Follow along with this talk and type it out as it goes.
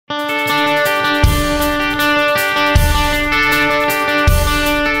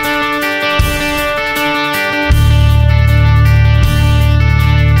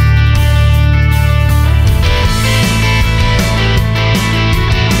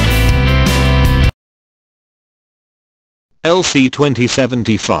LC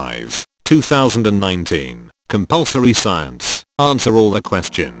 2075, 2019. Compulsory Science. Answer all the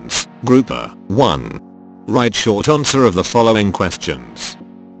questions. Grouper 1. Write short answer of the following questions.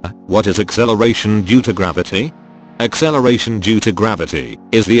 What is acceleration due to gravity? Acceleration due to gravity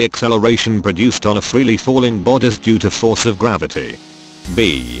is the acceleration produced on a freely falling bodies due to force of gravity.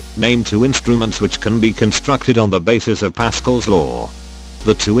 B. Name two instruments which can be constructed on the basis of Pascal's law.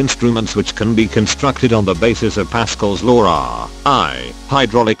 The two instruments which can be constructed on the basis of Pascal's law are I.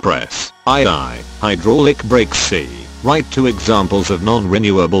 Hydraulic press, II. Hydraulic brakes. C. Write two examples of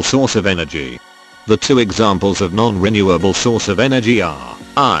non-renewable source of energy. The two examples of non-renewable source of energy are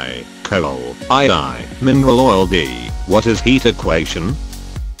I. Coal, II. Mineral oil. D. What is heat equation?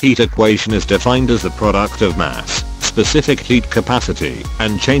 Heat equation is defined as the product of mass, specific heat capacity,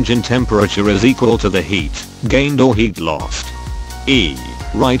 and change in temperature is equal to the heat gained or heat lost. E.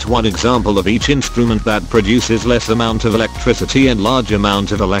 Write one example of each instrument that produces less amount of electricity and large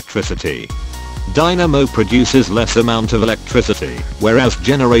amount of electricity. Dynamo produces less amount of electricity, whereas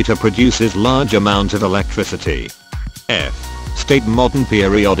generator produces large amount of electricity. F. State modern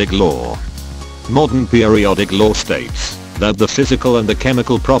periodic law. Modern periodic law states that the physical and the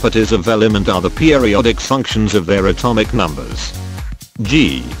chemical properties of element are the periodic functions of their atomic numbers.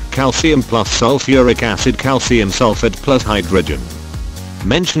 G. Calcium plus sulfuric acid, calcium sulfate plus hydrogen.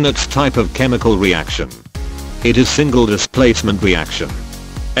 Mention its type of chemical reaction. It is single displacement reaction.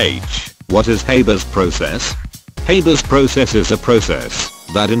 H. What is Haber's process? Haber's process is a process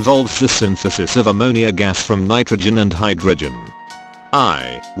that involves the synthesis of ammonia gas from nitrogen and hydrogen.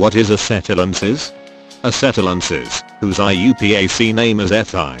 I. What is acetylensis? Acetylensis, whose IUPAC name is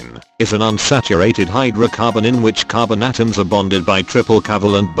ethine, is an unsaturated hydrocarbon in which carbon atoms are bonded by triple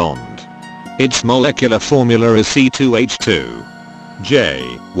covalent bond. Its molecular formula is C2H2. J.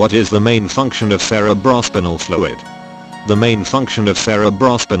 What is the main function of cerebrospinal fluid? The main function of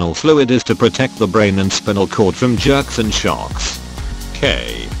cerebrospinal fluid is to protect the brain and spinal cord from jerks and shocks.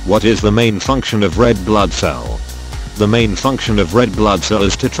 K. What is the main function of red blood cell? The main function of red blood cell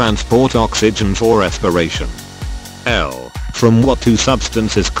is to transport oxygen for respiration. L. From what two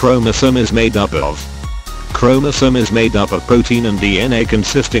substances chromosome is made up of? Chromosome is made up of protein and DNA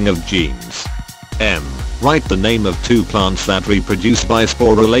consisting of genes. M. Write the name of two plants that reproduce by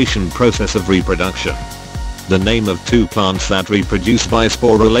sporulation process of reproduction. The name of two plants that reproduce by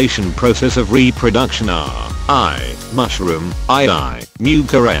sporulation process of reproduction are I. Mushroom, II.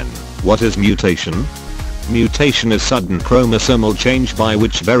 Mucor. N. What is mutation? Mutation is sudden chromosomal change by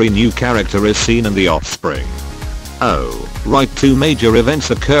which very new character is seen in the offspring. O. Write two major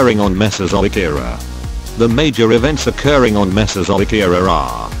events occurring on Mesozoic era. The major events occurring on Mesozoic era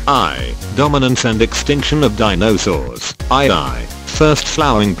are I. Dominance and extinction of dinosaurs, II. First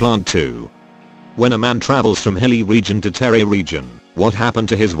flowering plant. 2. When a man travels from hilly region to terre region, what happened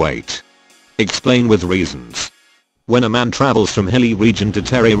to his weight? Explain with reasons. When a man travels from hilly region to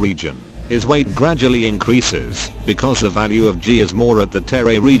terre region, his weight gradually increases, because the value of G is more at the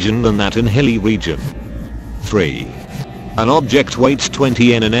terre region than that in hilly region. 3. An object weighs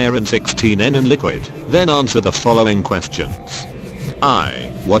 20 N in air and 16 N in liquid, then answer the following questions.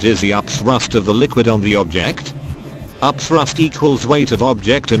 I. What is the upthrust of the liquid on the object? Upthrust equals weight of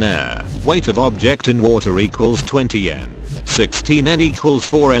object in air, weight of object in water equals 20 N. 16 N equals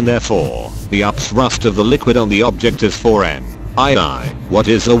 4 N, therefore, the upthrust of the liquid on the object is 4 N. II. What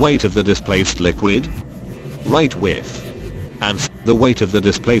is the weight of the displaced liquid? Write with and the weight of the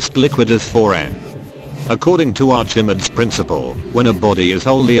displaced liquid is 4 N. According to Archimedes' principle, when a body is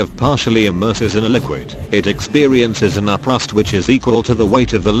wholly or partially immersed in a liquid, it experiences an upthrust which is equal to the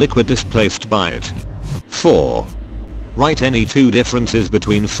weight of the liquid displaced by it. 4. Write any two differences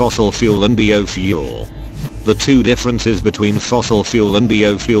between fossil fuel and biofuel. The two differences between fossil fuel and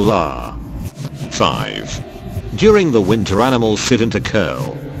biofuel are 5. During the winter animals sit into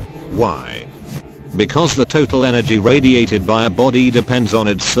curl. Why? Because the total energy radiated by a body depends on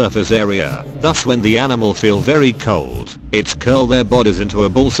its surface area, thus when the animal feel very cold, it's curl their bodies into a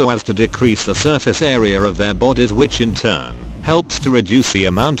ball so as to decrease the surface area of their bodies, which in turn helps to reduce the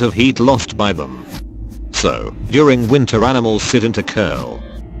amount of heat lost by them. So, during winter animals sit into curl.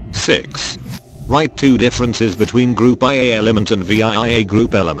 6. Write two differences between group Ia element and VIIa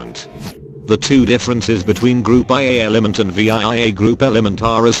group element. The two differences between group Ia element and VIIa group element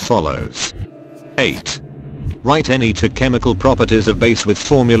are as follows. 8. Write any two chemical properties of base with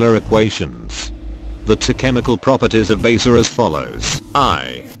formula equations. The two chemical properties of base are as follows.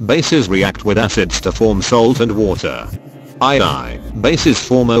 I. Bases react with acids to form salt and water. II. Bases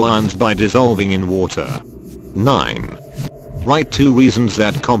form O-ions by dissolving in water. 9. Write two reasons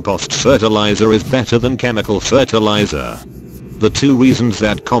that compost fertilizer is better than chemical fertilizer. The 2 reasons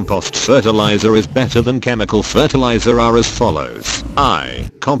that compost fertilizer is better than chemical fertilizer are as follows.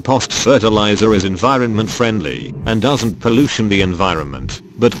 I. Compost fertilizer is environment friendly and doesn't pollution the environment,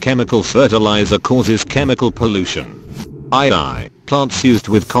 but chemical fertilizer causes chemical pollution. II. Plants used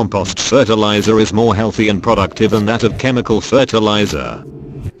with compost fertilizer is more healthy and productive than that of chemical fertilizer.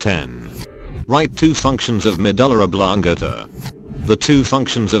 10. Write 2 functions of medulla oblongata. The 2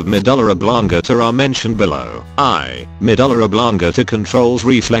 functions of medulla oblongata are mentioned below. I. Medulla oblongata controls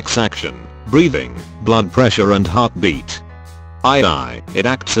reflex action, breathing, blood pressure and heartbeat. II. It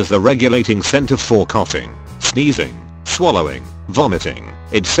acts as the regulating center for coughing, sneezing, swallowing, vomiting,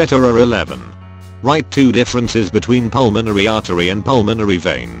 etc. 11. Write 2 differences between pulmonary artery and pulmonary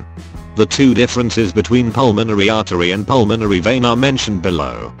vein. The 2 differences between pulmonary artery and pulmonary vein are mentioned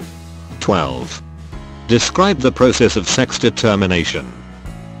below. 12. Describe the process of sex determination.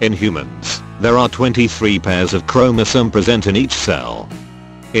 In humans, there are 23 pairs of chromosome present in each cell.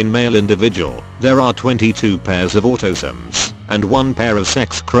 In male individual, there are 22 pairs of autosomes, and 1 pair of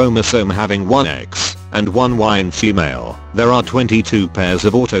sex chromosome having 1 X and 1 Y. In female, there are 22 pairs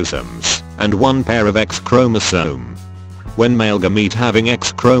of autosomes, and 1 pair of X chromosome. When male gamete having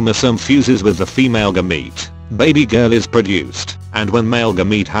X chromosome fuses with the female gamete, baby girl is produced, and when male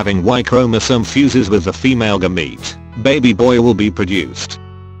gamete having Y chromosome fuses with the female gamete, baby boy will be produced.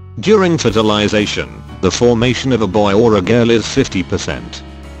 During fertilization, the formation of a boy or a girl is 50%.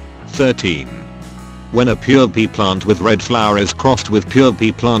 13. When a pure pea plant with red flower is crossed with pure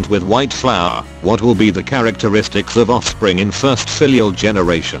pea plant with white flower, what will be the characteristics of offspring in first filial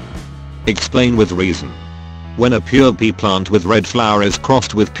generation? Explain with reason. When a pure pea plant with red flower is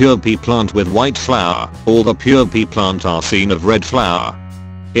crossed with pure pea plant with white flower, all the pure pea plant are seen of red flower.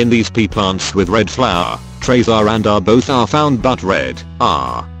 In these pea plants with red flower, trace R and R both are found, but red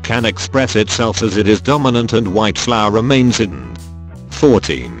R can express itself as it is dominant and white flower remains hidden.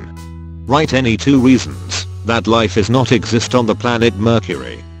 14. Write any 2 reasons that life is not exist on the planet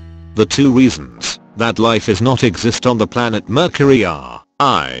Mercury. The 2 reasons that life is not exist on the planet Mercury are: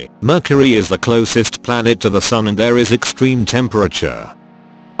 I. Mercury is the closest planet to the sun and there is extreme temperature.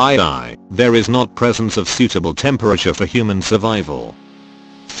 II. There is not presence of suitable temperature for human survival.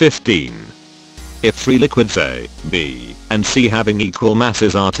 15. If 3 liquids A, B, and C having equal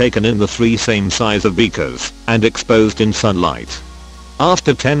masses are taken in the 3 same size of beakers and exposed in sunlight,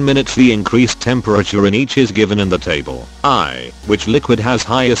 after 10 minutes the increased temperature in each is given in the table. I. Which liquid has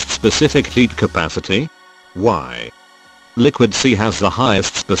highest specific heat capacity? Y. Liquid C has the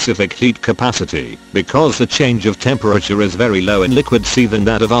highest specific heat capacity because the change of temperature is very low in liquid C than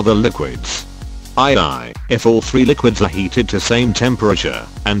that of other liquids. II. If all 3 liquids are heated to same temperature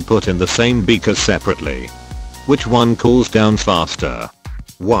and put in the same beakers separately, which one cools down faster?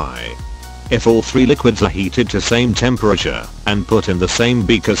 Y. If all 3 liquids are heated to same temperature and put in the same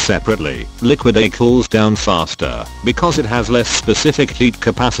beakers separately, liquid A cools down faster because it has less specific heat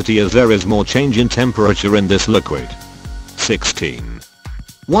capacity as there is more change in temperature in this liquid. 16.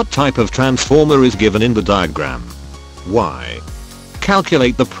 What type of transformer is given in the diagram? Y.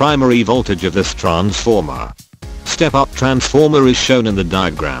 Calculate the primary voltage of this transformer. Step-up transformer is shown in the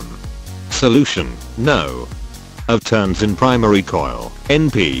diagram. Solution: no. Of turns in primary coil,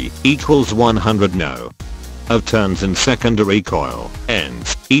 NP equals 100 no. Of turns in secondary coil,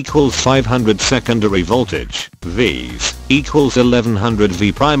 Ns equals 500 secondary voltage, Vs equals 1100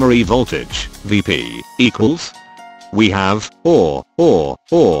 V primary voltage, Vp equals. We have or,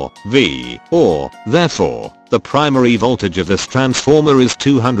 V, or, therefore, the primary voltage of this transformer is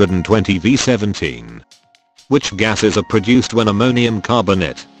 220 V17. Which gases are produced when ammonium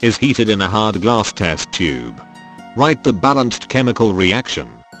carbonate is heated in a hard glass test tube? Write the balanced chemical reaction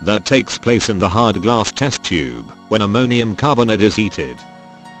that takes place in the hard glass test tube when ammonium carbonate is heated.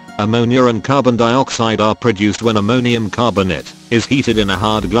 Ammonia and carbon dioxide are produced when ammonium carbonate is heated in a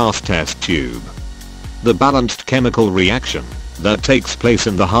hard glass test tube. The balanced chemical reaction that takes place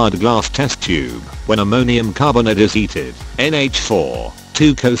in the hard glass test tube when ammonium carbonate is heated, NH4,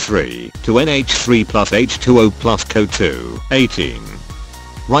 2CO3 to NH3 plus H2O plus CO2, 18.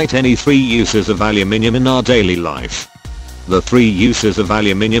 Write any 3 uses of aluminium in our daily life. The 3 uses of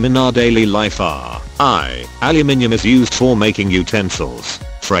aluminium in our daily life are: I. Aluminium is used for making utensils,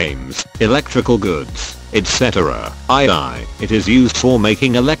 frames, electrical goods, etc. II. It is used for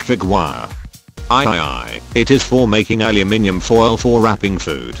making electric wire. III. It is for making aluminium foil for wrapping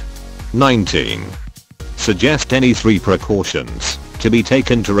food. 19. Suggest any 3 precautions to be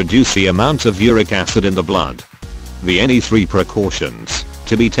taken to reduce the amount of uric acid in the blood. The any 3 precautions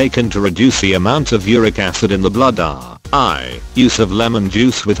to be taken to reduce the amount of uric acid in the blood are: I. Use of lemon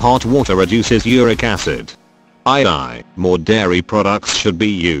juice with hot water reduces uric acid. II. More dairy products should be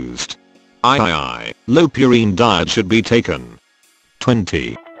used. III. Low purine diet should be taken.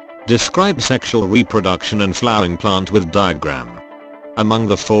 20. Describe sexual reproduction and flowering plant with diagram. Among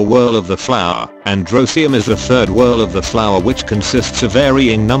the four whorl of the flower, androecium is the third whorl of the flower, which consists of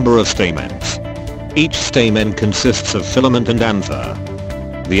varying number of stamens. Each stamen consists of filament and anther.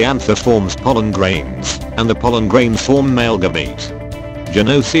 The anther forms pollen grains, and the pollen grains form male gamete.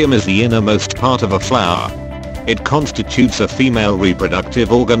 Gynoecium is the innermost part of a flower. It constitutes a female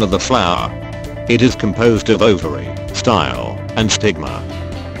reproductive organ of the flower. It is composed of ovary, style, and stigma.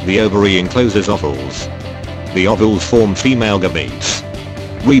 The ovary encloses ovules. The ovules form female gametes.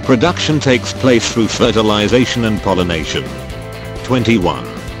 Reproduction takes place through fertilization and pollination. 21.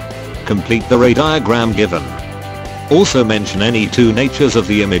 Complete the ray diagram given. Also mention any two natures of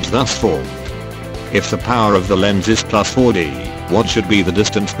the image thus formed. If the power of the lens is plus 4D, what should be the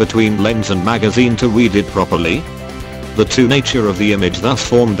distance between lens and magazine to read it properly? The two nature of the image thus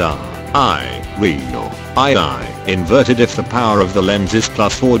formed are I, real, II, inverted. If the power of the lens is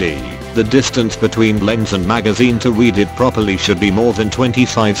plus 4D, the distance between lens and magazine to read it properly should be more than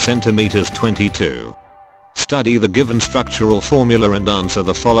 25 centimeters. 22. Study the given structural formula and answer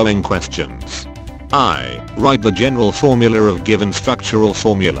the following questions. I. Write the general formula of given structural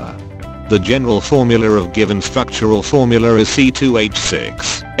formula. The general formula of given structural formula is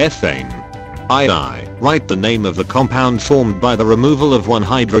C2H6, ethane. II. Write the name of the compound formed by the removal of one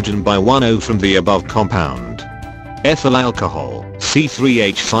hydrogen by one O from the above compound. Ethyl alcohol,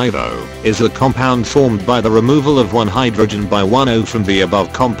 C3H5O, is a compound formed by the removal of one hydrogen by one O from the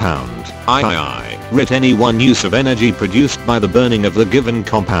above compound. II. Write any one use of energy produced by the burning of the given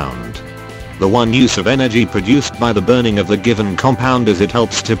compound. The one use of energy produced by the burning of the given compound is it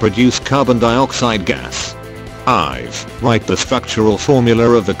helps to produce carbon dioxide gas. IV. Write the structural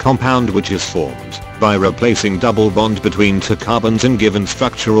formula of the compound which is formed by replacing double bond between two carbons in given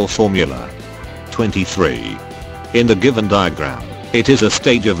structural formula. 23. In the given diagram, it is a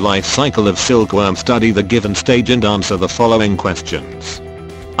stage of life cycle of silkworm. Study the given stage and answer the following questions.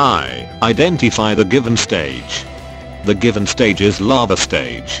 I. Identify the given stage. The given stage is larva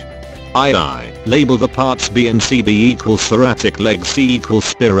stage. II. Label the parts B and C. B equals thoracic leg, C equals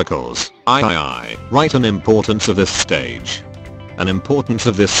spiracles. II. Write an importance of this stage. An importance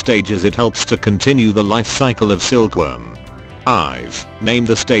of this stage is it helps to continue the life cycle of silkworm. IV. Name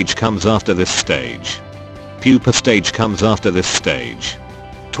the stage comes after this stage. Pupa stage comes after this stage.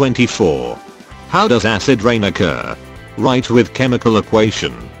 24. How does acid rain occur? Write with chemical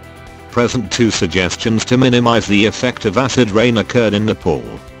equation. Present two suggestions to minimize the effect of acid rain occurred in Nepal.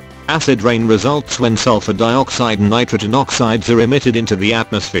 Acid rain results when sulfur dioxide and nitrogen oxides are emitted into the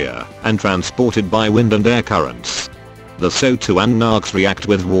atmosphere and transported by wind and air currents. The SO2 and NOx react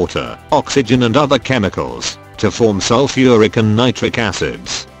with water, oxygen and other chemicals to form sulfuric and nitric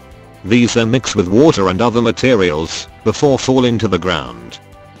acids. These then mix with water and other materials before falling to the ground.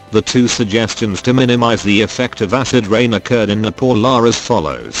 The two suggestions to minimize the effect of acid rain occurred in Nepal are as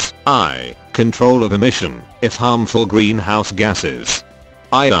follows. I. Control of emission, if harmful greenhouse gases.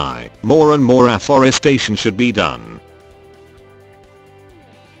 II. More and more afforestation should be done.